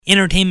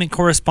entertainment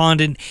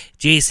correspondent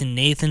Jason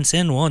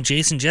Nathanson. Well,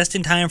 Jason, just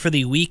in time for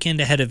the weekend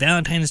ahead of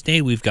Valentine's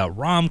Day, we've got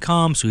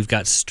rom-coms, we've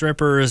got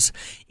strippers,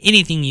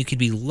 anything you could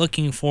be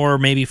looking for,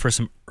 maybe for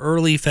some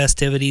early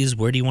festivities.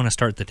 Where do you want to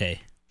start the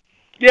day?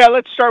 Yeah,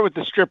 let's start with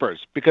the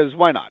strippers, because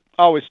why not?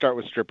 Always start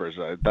with strippers.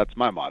 That's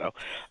my motto.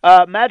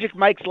 Magic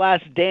Mike's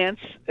Last Dance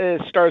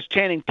stars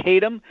Channing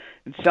Tatum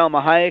and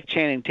Salma Hayek.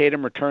 Channing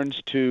Tatum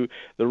returns to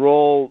the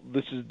role.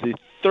 This is the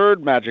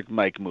third Magic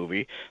Mike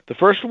movie. The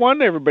first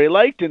one everybody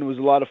liked and was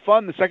a lot of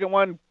fun. The second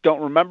one,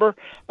 don't remember.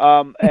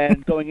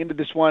 And going into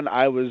this one,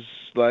 I was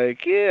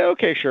like, yeah,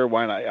 okay, sure,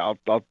 why not?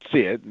 I'll see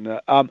it. And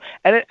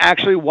it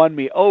actually won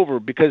me over,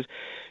 because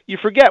you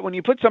forget when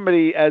you put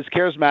somebody as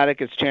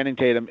charismatic as Channing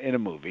Tatum in a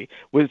movie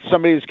with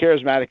somebody as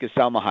charismatic as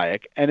Salma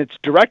Hayek, and it's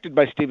directed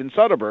by Steven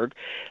Soderbergh,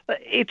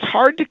 it's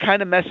hard to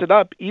kind of mess it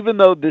up, even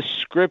though this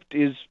script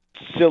is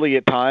silly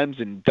at times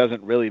and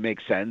doesn't really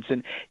make sense.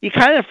 And you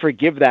kind of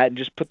forgive that and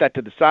just put that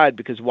to the side,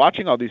 because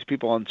watching all these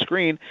people on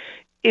screen,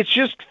 it's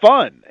just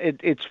fun.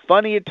 It's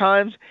funny at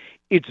times.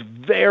 It's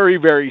very,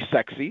 very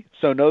sexy.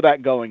 So know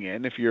that going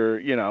in. If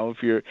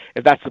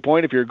that's the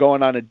point, if you're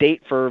going on a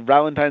date for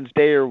Valentine's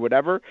Day or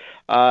whatever,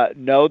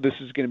 no, this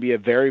is going to be a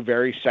very,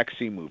 very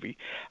sexy movie.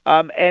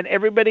 And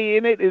everybody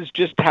in it is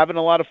just having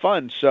a lot of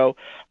fun. So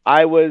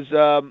I was,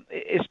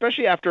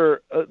 especially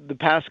after the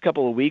past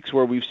couple of weeks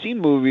where we've seen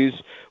movies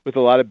with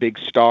a lot of big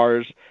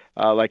stars,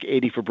 like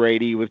 80 for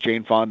Brady with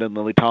Jane Fonda and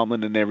Lily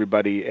Tomlin and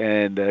everybody.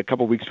 And a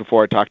couple of weeks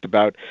before I talked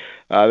about,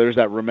 there's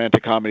that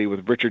romantic comedy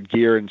with Richard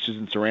Gere and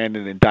Susan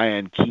Sarandon and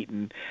Diane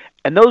Keaton.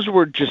 And those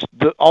were just,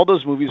 all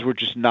those movies were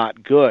just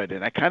not good.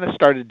 And I kind of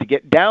started to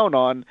get down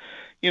on,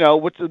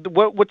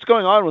 what's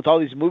going on with all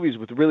these movies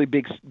with really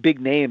big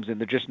names, and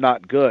they're just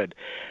not good.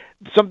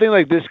 Something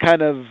like this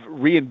kind of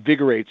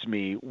reinvigorates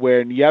me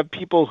when you have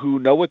people who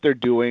know what they're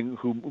doing,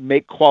 who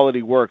make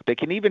quality work. They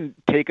can even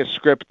take a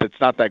script that's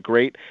not that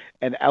great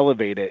and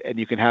elevate it, and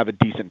you can have a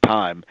decent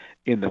time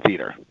in the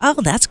theater. Oh,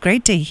 that's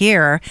great to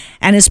hear.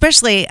 And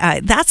especially,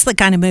 that's the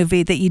kind of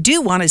movie that you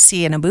do want to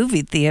see in a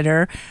movie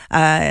theater,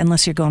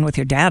 unless you're going with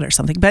your dad or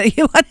something. But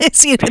you want to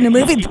see it in a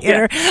movie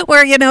theater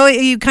where,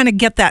 you kind of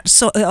get that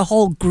a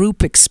whole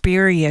group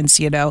experience,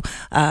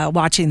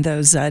 watching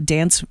those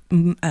dance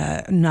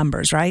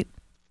numbers, right?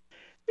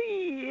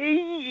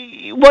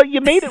 Well,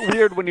 you made it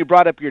weird when you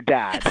brought up your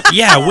dad.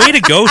 Yeah, way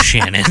to go,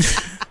 Shannon.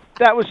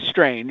 That was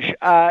strange.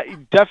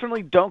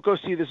 Definitely don't go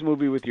see this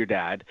movie with your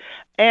dad.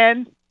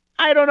 And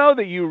I don't know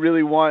that you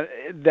really want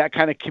that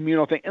kind of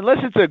communal thing,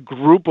 unless it's a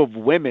group of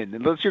women,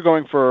 unless you're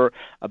going for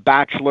a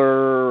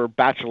bachelor or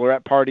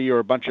bachelorette party or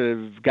a bunch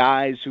of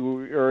guys who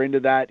are into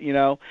that,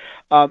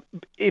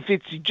 If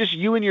it's just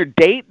you and your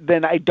date,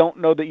 then I don't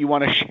know that you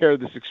want to share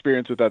this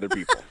experience with other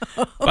people.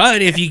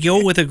 But if you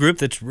go with a group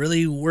that's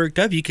really worked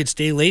up, you could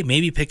stay late,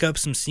 maybe pick up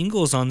some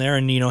singles on there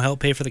and, help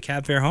pay for the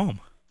cab fare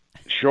home.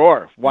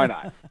 Sure, why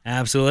not?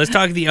 Absolutely. Let's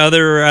talk the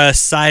other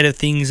side of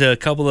things. A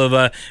couple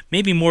of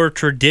maybe more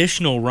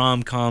traditional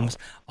rom-coms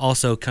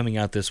also coming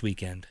out this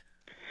weekend.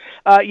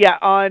 On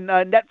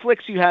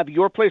Netflix you have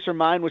Your Place or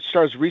Mine, which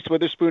stars Reese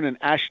Witherspoon and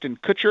Ashton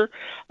Kutcher.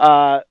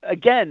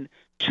 Again,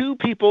 two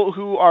people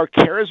who are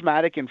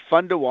charismatic and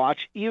fun to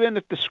watch, even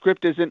if the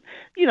script isn't,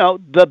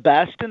 the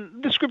best.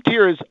 And the script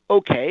here is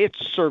okay,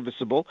 it's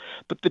serviceable,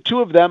 but the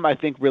two of them, I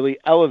think, really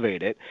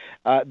elevate it.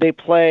 They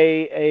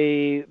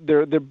play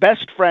they're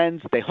best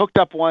friends. They hooked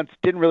up once,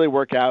 didn't really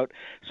work out,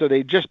 so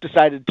they just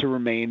decided to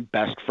remain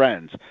best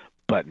friends.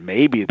 But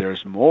maybe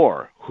there's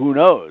more. Who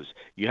knows?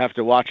 You have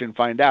to watch and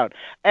find out.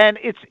 And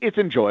it's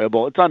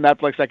enjoyable. It's on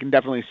Netflix. I can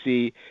definitely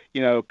see,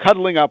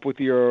 cuddling up with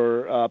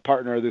your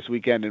partner this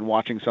weekend and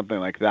watching something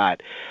like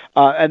that.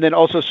 And then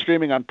also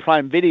streaming on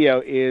Prime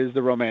Video is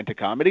the romantic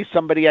comedy,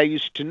 Somebody I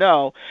Used to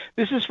Know.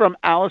 This is from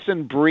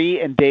Alison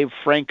Brie and Dave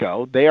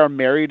Franco. They are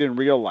married in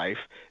real life.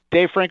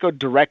 Dave Franco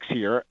directs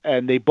here,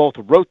 and they both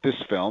wrote this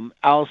film.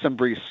 Alison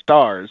Brie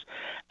stars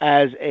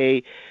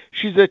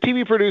she's a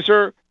TV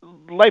producer.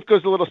 Life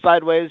goes a little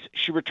sideways.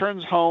 She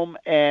returns home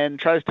and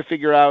tries to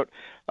figure out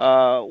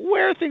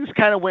where things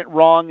kind of went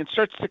wrong, and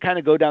starts to kind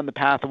of go down the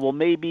path of, well,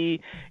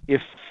 maybe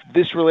if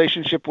this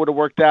relationship would have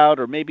worked out,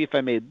 or maybe if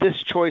I made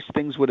this choice,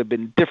 things would have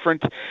been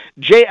different.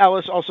 Jay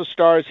Ellis also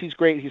stars. He's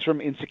great. He's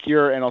from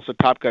Insecure and also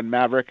Top Gun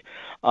Maverick.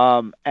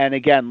 And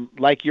again,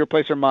 like Your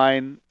Place or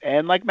Mine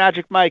and like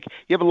Magic Mike,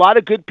 you have a lot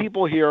of good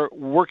people here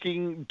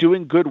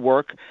doing good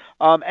work,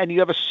 and you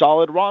have a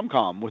solid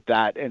rom-com with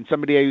that. And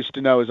Somebody I Used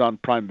to Know is on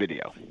Prime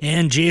Video.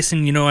 And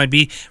Jason, I'd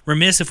be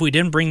remiss if we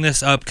didn't bring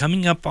this up.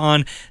 Coming up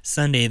on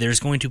Sunday, there's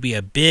going to be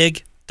a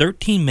big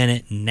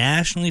 13-minute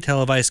nationally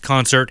televised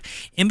concert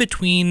in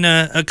between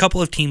a couple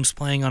of teams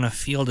playing on a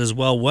field as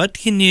well. What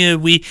can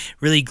we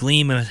really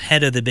glean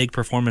ahead of the big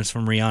performance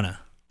from Rihanna?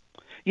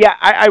 Yeah,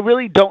 I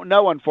really don't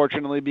know,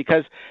 unfortunately,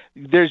 because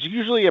there's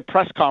usually a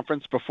press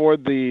conference before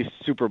the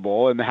Super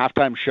Bowl, and the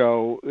halftime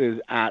show is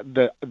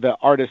the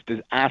artist is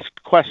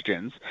asked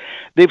questions.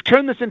 They've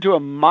turned this into a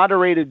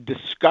moderated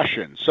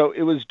discussion. So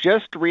it was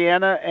just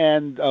Rihanna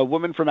and a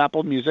woman from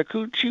Apple Music,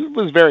 who she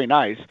was very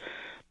nice.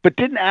 but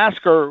didn't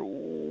ask her,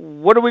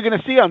 what are we going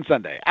to see on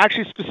Sunday?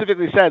 Actually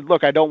specifically said,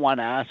 look, I don't want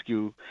to ask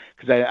you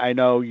because I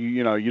know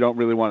you don't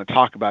really want to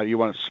talk about it. You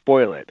want to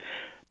spoil it.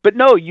 But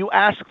no, you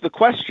ask the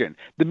question.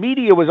 The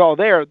media was all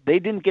there. They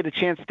didn't get a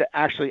chance to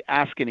actually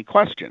ask any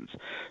questions.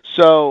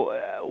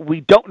 So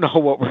we don't know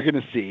what we're going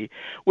to see,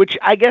 which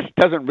I guess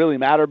doesn't really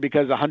matter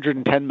because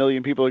 110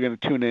 million people are going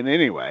to tune in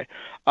anyway.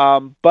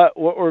 But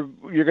what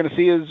you're going to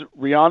see is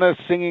Rihanna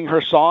singing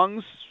her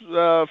songs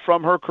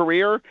from her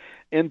career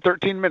in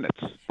 13 minutes.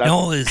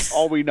 That's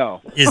all we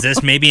know. Is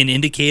this maybe an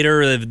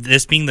indicator of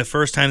this being the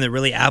first time that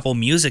really Apple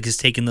Music has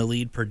taken the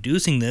lead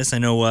producing this? I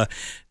know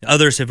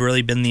others have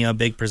really been the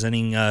big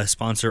presenting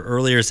sponsor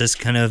earlier. Is this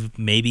kind of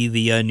maybe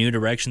the new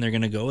direction they're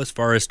going to go as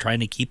far as trying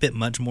to keep it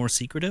much more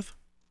secretive?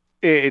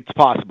 It's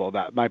possible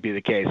that might be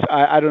the case.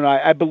 I don't know.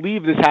 I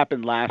believe this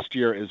happened last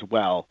year as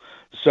well.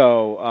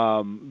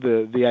 So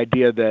the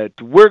idea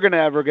that we're going to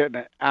ever get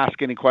to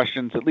ask any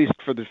questions, at least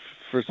for the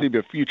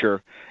foreseeable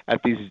future,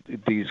 at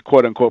these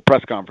quote unquote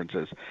press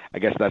conferences, I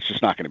guess that's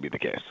just not going to be the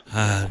case.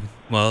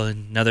 Well,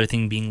 another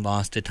thing being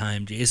lost to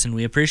time. Jason,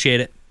 we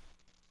appreciate it.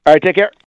 All right, take care.